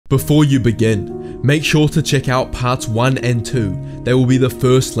Before you begin, make sure to check out parts 1 and 2, they will be the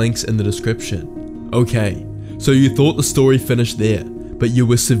first links in the description. Okay, so you thought the story finished there, but you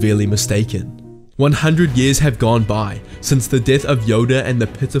were severely mistaken. 100 years have gone by since the death of Yoda and the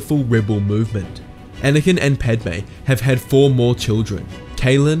pitiful rebel movement. Anakin and Padme have had 4 more children,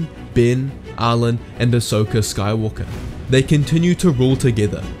 Kaylin, Ben, Arlen, and Ahsoka Skywalker. They continue to rule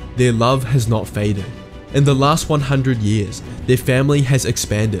together, their love has not faded. In the last 100 years, their family has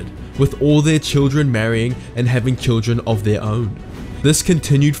expanded, with all their children marrying and having children of their own. This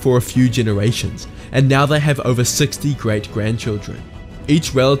continued for a few generations, and now they have over 60 great-grandchildren.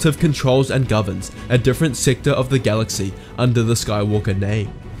 Each relative controls and governs a different sector of the galaxy under the Skywalker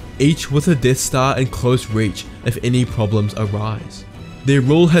name, each with a Death Star in close reach if any problems arise. Their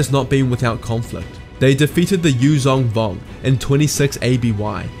rule has not been without conflict. They defeated the Yuzong Vong in 26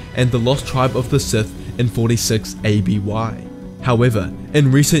 ABY and the Lost Tribe of the Sith in 46 ABY. However,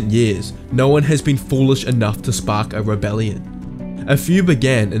 in recent years, no one has been foolish enough to spark a rebellion. A few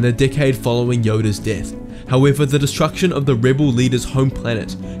began in the decade following Yoda's death. However, the destruction of the rebel leader's home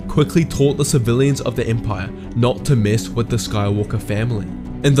planet quickly taught the civilians of the Empire not to mess with the Skywalker family.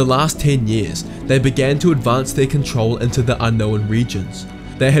 In the last 10 years, they began to advance their control into the unknown regions.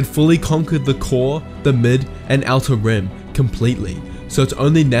 They had fully conquered the core, the mid, and outer rim completely, so it's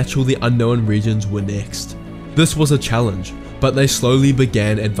only natural the unknown regions were next. This was a challenge, but they slowly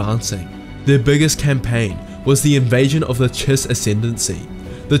began advancing. Their biggest campaign was the invasion of the Chiss Ascendancy.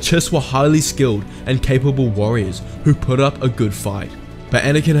 The Chiss were highly skilled and capable warriors who put up a good fight, but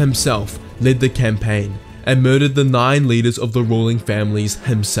Anakin himself led the campaign and murdered the 9 leaders of the ruling families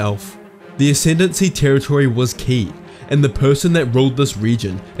himself. The Ascendancy territory was key, and the person that ruled this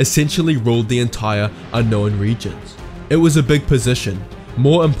region essentially ruled the entire unknown regions. It was a big position,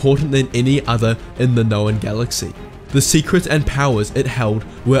 more important than any other in the known galaxy. The secrets and powers it held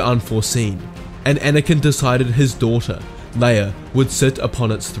were unforeseen, and Anakin decided his daughter, Leia, would sit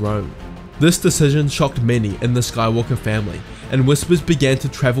upon its throne. This decision shocked many in the Skywalker family, and whispers began to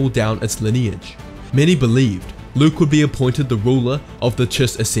travel down its lineage. Many believed Luke would be appointed the ruler of the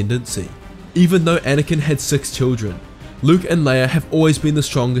Chiss Ascendancy. Even though Anakin had 6 children, Luke and Leia have always been the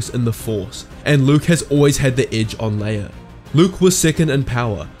strongest in the Force, and Luke has always had the edge on Leia. Luke was second in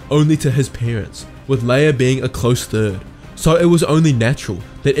power, only to his parents, with Leia being a close third, so it was only natural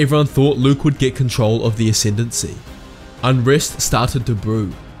that everyone thought Luke would get control of the Ascendancy. Unrest started to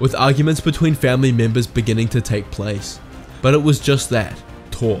brew, with arguments between family members beginning to take place. But it was just that,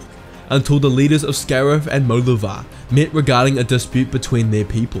 talk, until the leaders of Scarif and Molivar met regarding a dispute between their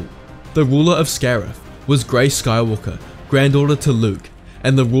people. The ruler of Scarif was Grace Skywalker, granddaughter to Luke,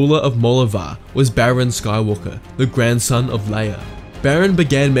 and the ruler of Molivar was Baron Skywalker, the grandson of Leia. Baron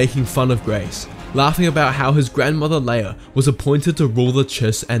began making fun of Grace, laughing about how his grandmother Leia was appointed to rule the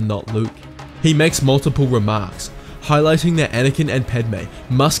Chiss and not Luke. He makes multiple remarks, highlighting that Anakin and Padme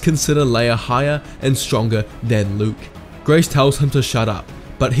must consider Leia higher and stronger than Luke. Grace tells him to shut up,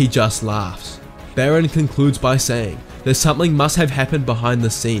 but he just laughs. Baron concludes by saying that something must have happened behind the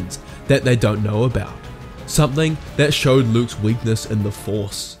scenes that they don't know about. Something that showed Luke's weakness in the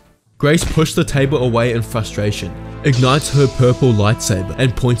Force. Grace pushed the table away in frustration, ignites her purple lightsaber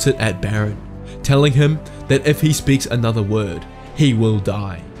and points it at Baron, telling him that if he speaks another word, he will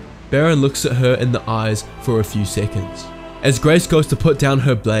die. Baron looks at her in the eyes for a few seconds. As Grace goes to put down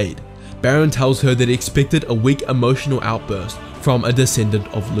her blade, Baron tells her that he expected a weak emotional outburst from a descendant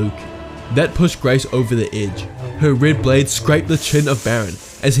of Luke. That pushed Grace over the edge. Her red blade scraped the chin of Baron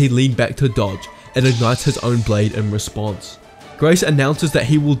as he leaned back to dodge and ignites his own blade in response. Grace announces that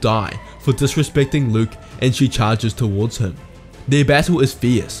he will die for disrespecting Luke, and she charges towards him. Their battle is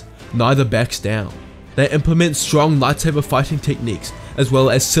fierce, neither backs down. They implement strong lightsaber fighting techniques as well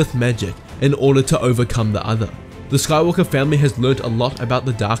as Sith magic in order to overcome the other. The Skywalker family has learnt a lot about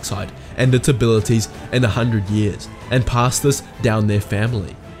the dark side and its abilities in 100 years, and passed this down their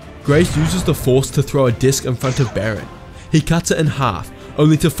family. Grace uses the Force to throw a disc in front of Baron. He cuts it in half,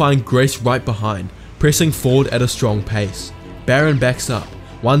 only to find Grace right behind, pressing forward at a strong pace. Baron backs up,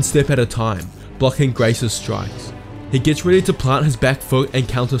 one step at a time, blocking Grace's strikes. He gets ready to plant his back foot and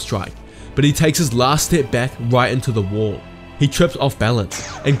counter-strike, but he takes his last step back right into the wall. He trips off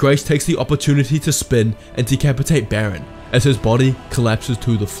balance, and Grace takes the opportunity to spin and decapitate Baron as his body collapses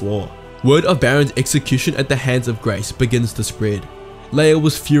to the floor. Word of Baron's execution at the hands of Grace begins to spread. Leia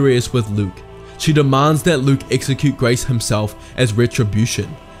was furious with Luke. She demands that Luke execute Grace himself as retribution,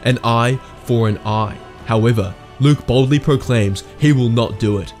 an eye for an eye. However, Luke boldly proclaims he will not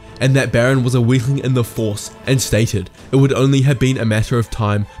do it, and that Baron was a weakling in the Force, and stated it would only have been a matter of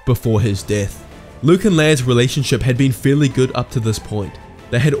time before his death. Luke and Leia's relationship had been fairly good up to this point.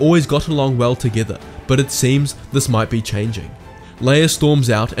 They had always gotten along well together, but it seems this might be changing. Leia storms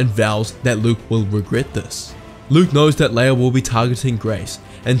out and vows that Luke will regret this. Luke knows that Leia will be targeting Grace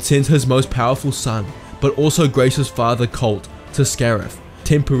and sends his most powerful son, but also Grace's father Colt, to Scarif,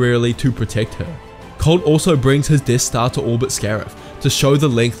 temporarily to protect her. Colt also brings his Death Star to orbit Scarif to show the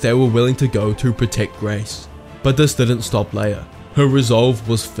length they were willing to go to protect Grace. But this didn't stop Leia. Her resolve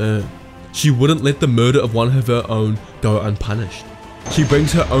was firm. She wouldn't let the murder of one of her own go unpunished. She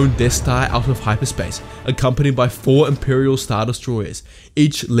brings her own Death Star out of hyperspace, accompanied by 4 Imperial Star Destroyers,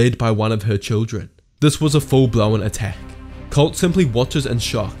 each led by one of her children. This was a full-blown attack. Colt simply watches in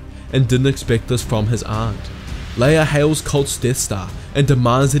shock and didn't expect this from his aunt. Leia hails Colt's Death Star and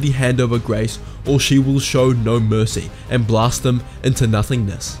demands that he hand over Grace or she will show no mercy and blast them into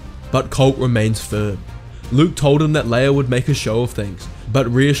nothingness. But Colt remains firm. Luke told him that Leia would make a show of things, but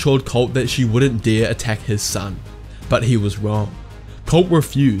reassured Colt that she wouldn't dare attack his son. But he was wrong. Colt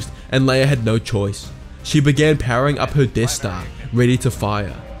refused and Leia had no choice. She began powering up her Death Star, ready to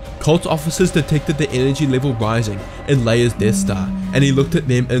fire. Colt's officers detected the energy level rising in Leia's Death Star and he looked at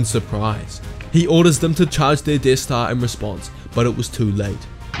them in surprise. He orders them to charge their Death Star in response, but it was too late.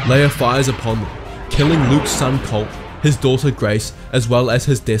 Leia fires upon them, killing Luke's son Colt, his daughter Grace, as well as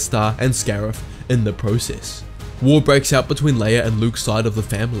his Death Star and Scarif in the process. War breaks out between Leia and Luke's side of the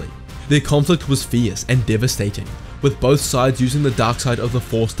family. Their conflict was fierce and devastating, with both sides using the dark side of the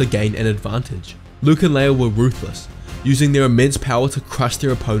Force to gain an advantage. Luke and Leia were ruthless, using their immense power to crush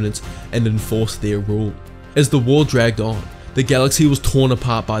their opponents and enforce their rule. As the war dragged on, the galaxy was torn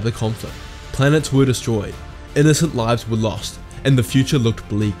apart by the conflict. Planets were destroyed, innocent lives were lost, and the future looked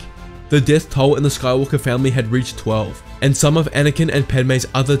bleak. The death toll in the Skywalker family had reached 12, and some of Anakin and Padme's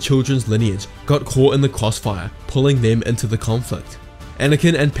other children's lineage got caught in the crossfire, pulling them into the conflict.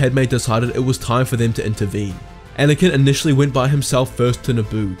 Anakin and Padme decided it was time for them to intervene. Anakin initially went by himself first to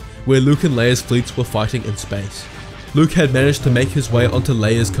Naboo, where Luke and Leia's fleets were fighting in space. Luke had managed to make his way onto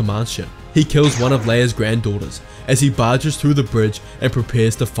Leia's command ship. He kills one of Leia's granddaughters as he barges through the bridge and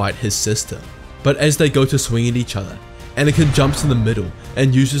prepares to fight his sister. But as they go to swing at each other, Anakin jumps in the middle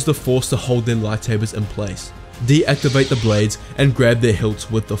and uses the Force to hold their lightsabers in place, deactivate the blades and grab their hilts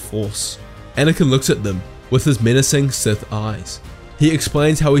with the Force. Anakin looks at them with his menacing Sith eyes. He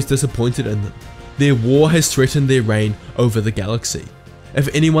explains how he's disappointed in them. Their war has threatened their reign over the galaxy.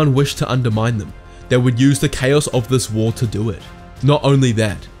 If anyone wished to undermine them, they would use the chaos of this war to do it. Not only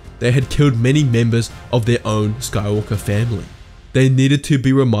that, they had killed many members of their own Skywalker family. They needed to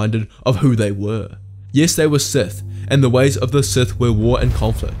be reminded of who they were. Yes, they were Sith, and the ways of the Sith were war and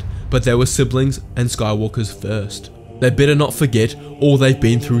conflict, but they were siblings and Skywalkers first. They better not forget all they've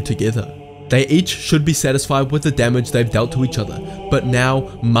been through together. They each should be satisfied with the damage they've dealt to each other, but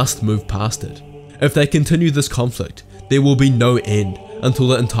now must move past it. If they continue this conflict, there will be no end until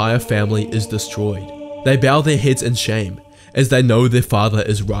the entire family is destroyed. They bow their heads in shame, as they know their father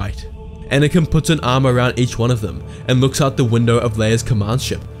is right. Anakin puts an arm around each one of them and looks out the window of Leia's command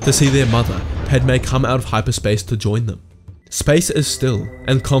ship to see their mother, Padme, come out of hyperspace to join them. Space is still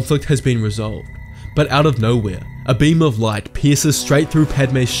and conflict has been resolved, but out of nowhere, a beam of light pierces straight through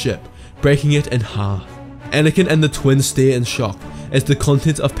Padme's ship, breaking it in half. Anakin and the twins stare in shock as the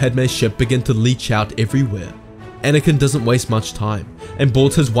contents of Padme's ship begin to leach out everywhere. Anakin doesn't waste much time and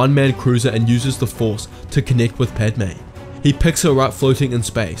boards his one-man cruiser and uses the Force to connect with Padme. He picks her up floating in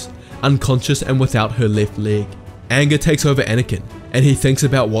space, unconscious and without her left leg. Anger takes over Anakin and he thinks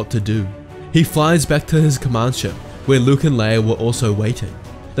about what to do. He flies back to his command ship where Luke and Leia were also waiting.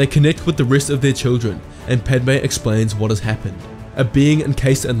 They connect with the rest of their children and Padme explains what has happened. A being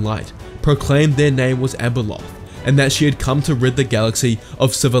encased in light proclaimed their name was Abeloth and that she had come to rid the galaxy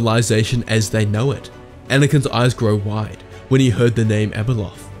of civilization as they know it. Anakin's eyes grow wide when he heard the name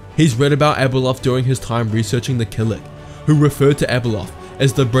Abeloth. He's read about Abeloth during his time researching the Killik, who referred to Abeloth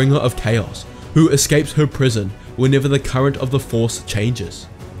as the bringer of chaos, who escapes her prison whenever the current of the Force changes.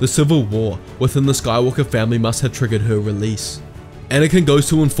 The civil war within the Skywalker family must have triggered her release. Anakin goes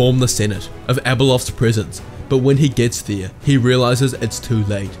to inform the Senate of Abeloth's presence, but when he gets there, he realizes it's too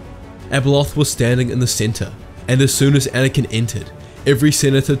late. Abeloth was standing in the center, and as soon as Anakin entered, every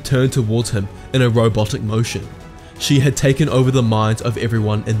senator turned towards him in a robotic motion. She had taken over the minds of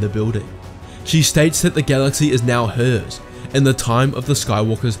everyone in the building. She states that the galaxy is now hers, and the time of the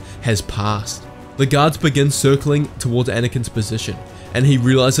Skywalkers has passed. The guards begin circling towards Anakin's position, and he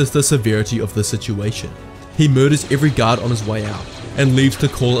realizes the severity of the situation. He murders every guard on his way out, and leaves to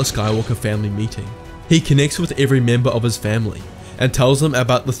call a Skywalker family meeting. He connects with every member of his family, and tells them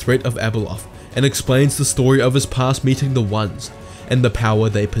about the threat of Abeloth, and explains the story of his past meeting the Ones, and the power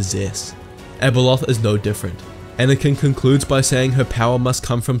they possess. Abeloth is no different. Anakin concludes by saying her power must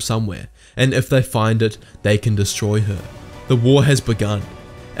come from somewhere, and if they find it, they can destroy her. The war has begun.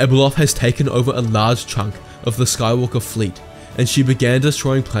 Abeloth has taken over a large chunk of the Skywalker fleet, and she began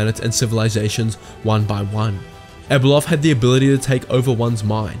destroying planets and civilizations one by one. Abeloth had the ability to take over one's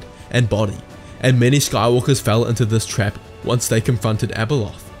mind and body, and many Skywalkers fell into this trap once they confronted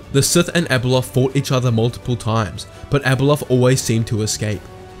Abeloth. The Sith and Abeloth fought each other multiple times, but Abeloth always seemed to escape.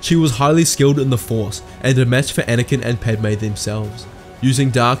 She was highly skilled in the Force and a match for Anakin and Padme themselves.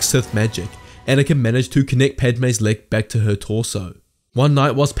 Using dark Sith magic, Anakin managed to connect Padme's leg back to her torso. One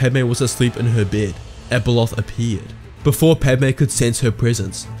night whilst Padme was asleep in her bed, Abeloth appeared. Before Padme could sense her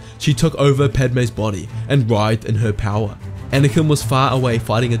presence, she took over Padme's body and writhed in her power. Anakin was far away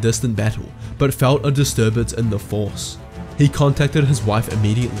fighting a distant battle, but felt a disturbance in the Force. He contacted his wife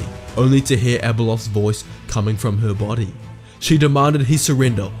immediately, only to hear Abeloth's voice coming from her body. She demanded he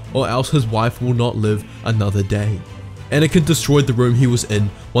surrender or else his wife will not live another day. Anakin destroyed the room he was in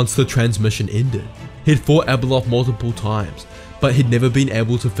once the transmission ended. He'd fought Abeloth multiple times, but he'd never been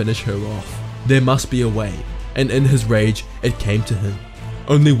able to finish her off. There must be a way, and in his rage, it came to him.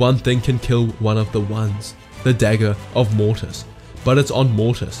 Only one thing can kill one of the ones, the dagger of Mortis. But it's on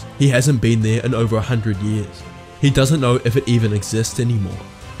Mortis. He hasn't been there in over 100 years. He doesn't know if it even exists anymore,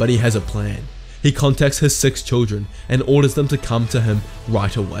 but he has a plan. He contacts his 6 children and orders them to come to him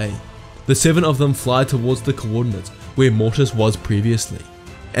right away. The 7 of them fly towards the coordinates where Mortis was previously.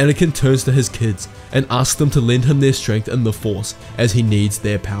 Anakin turns to his kids and asks them to lend him their strength in the Force as he needs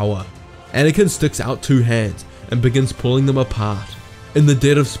their power. Anakin sticks out 2 hands and begins pulling them apart. In the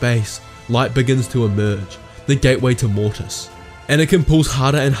dead of space, light begins to emerge, the gateway to Mortis. Anakin pulls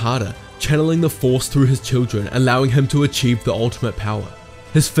harder and harder, channeling the Force through his children, allowing him to achieve the ultimate power.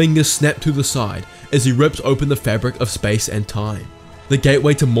 His fingers snap to the side as he rips open the fabric of space and time. The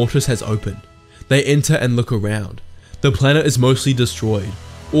gateway to Mortis has opened. They enter and look around. The planet is mostly destroyed.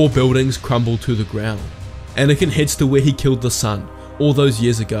 All buildings crumble to the ground. Anakin heads to where he killed the sun all those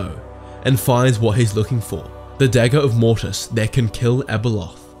years ago and finds what he's looking for, the dagger of Mortis that can kill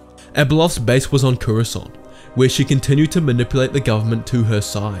Abeloth. Abeloth's base was on Coruscant, where she continued to manipulate the government to her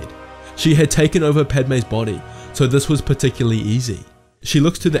side. She had taken over Padme's body, so this was particularly easy. She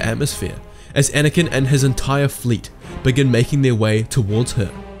looks to the atmosphere as Anakin and his entire fleet begin making their way towards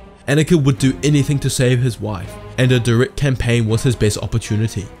her. Anakin would do anything to save his wife, and a direct campaign was his best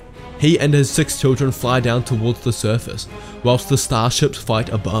opportunity. He and his 6 children fly down towards the surface, whilst the starships fight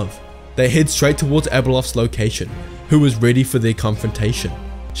above. They head straight towards Abeloth's location, who was ready for their confrontation.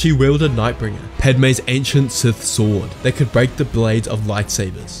 She wielded Nightbringer, Padme's ancient Sith sword that could break the blades of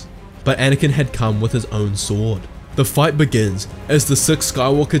lightsabers. But Anakin had come with his own sword. The fight begins as the 6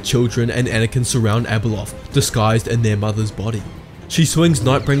 Skywalker children and Anakin surround Abeloth, disguised in their mother's body. She swings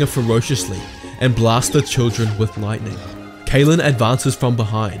Nightbringer ferociously and blasts the children with lightning. Kaylin advances from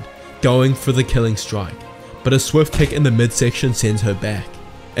behind, going for the killing strike, but a swift kick in the midsection sends her back.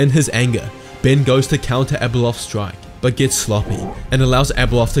 In his anger, Ben goes to counter Abeloth's strike, but gets sloppy and allows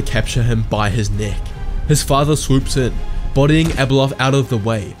Abeloth to capture him by his neck. His father swoops in, bodying Abeloth out of the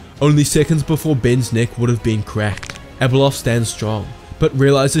way, only seconds before Ben's neck would have been cracked. Abeloth stands strong, but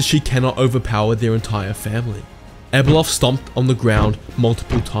realizes she cannot overpower their entire family. Abeloth stomped on the ground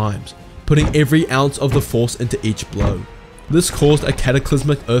multiple times, putting every ounce of the Force into each blow. This caused a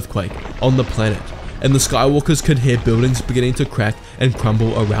cataclysmic earthquake on the planet, and the Skywalkers could hear buildings beginning to crack and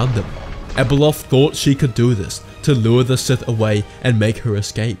crumble around them. Abeloth thought she could do this to lure the Sith away and make her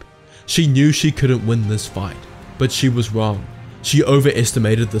escape. She knew she couldn't win this fight, but she was wrong. She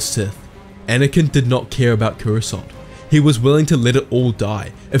overestimated the Sith. Anakin did not care about Coruscant. He was willing to let it all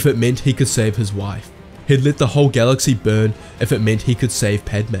die if it meant he could save his wife. He'd let the whole galaxy burn if it meant he could save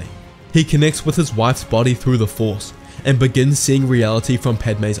Padme. He connects with his wife's body through the Force and begins seeing reality from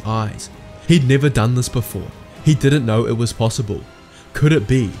Padme's eyes. He'd never done this before. He didn't know it was possible. Could it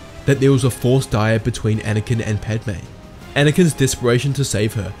be that there was a Force dyad between Anakin and Padme? Anakin's desperation to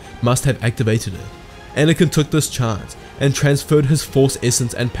save her must have activated it. Anakin took this chance and transferred his Force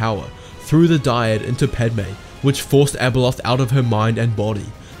essence and power through the dyad into Padme, which forced Abeloth out of her mind and body,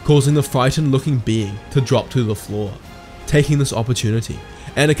 causing the frightened looking being to drop to the floor. Taking this opportunity,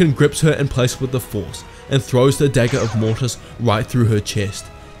 Anakin grips her in place with the Force and throws the dagger of Mortis right through her chest,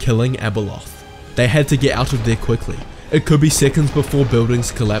 killing Abeloth. They had to get out of there quickly. It could be seconds before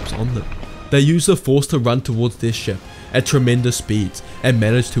buildings collapse on them. They use the Force to run towards their ship at tremendous speeds and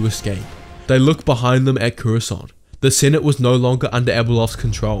manage to escape. They look behind them at Coruscant. The Senate was no longer under Abeloth's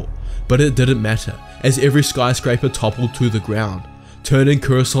control, but it didn't matter as every skyscraper toppled to the ground, turning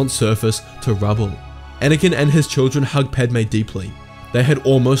Coruscant's surface to rubble. Anakin and his children hugged Padme deeply. They had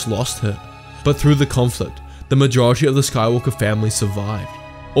almost lost her, but through the conflict, the majority of the Skywalker family survived.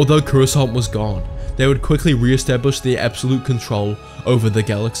 Although Coruscant was gone, they would quickly re-establish their absolute control over the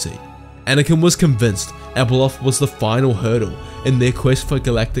galaxy. Anakin was convinced Abeloth was the final hurdle in their quest for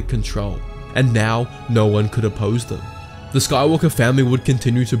galactic control, and now no one could oppose them. The Skywalker family would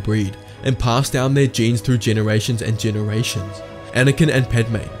continue to breed and pass down their genes through generations and generations. Anakin and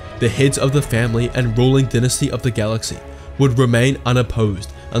Padme, the heads of the family and ruling dynasty of the galaxy, would remain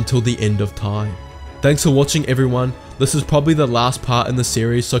unopposed until the end of time. Thanks for watching, everyone. This is probably the last part in the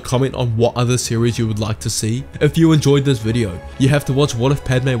series, so comment on what other series you would like to see. If you enjoyed this video, you have to watch What If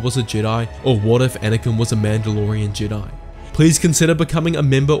Padme Was a Jedi or What If Anakin Was a Mandalorian Jedi. Please consider becoming a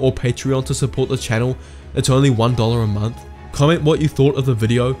member or Patreon to support the channel. It's only $1 a month. Comment what you thought of the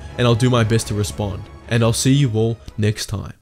video and I'll do my best to respond. And I'll see you all next time.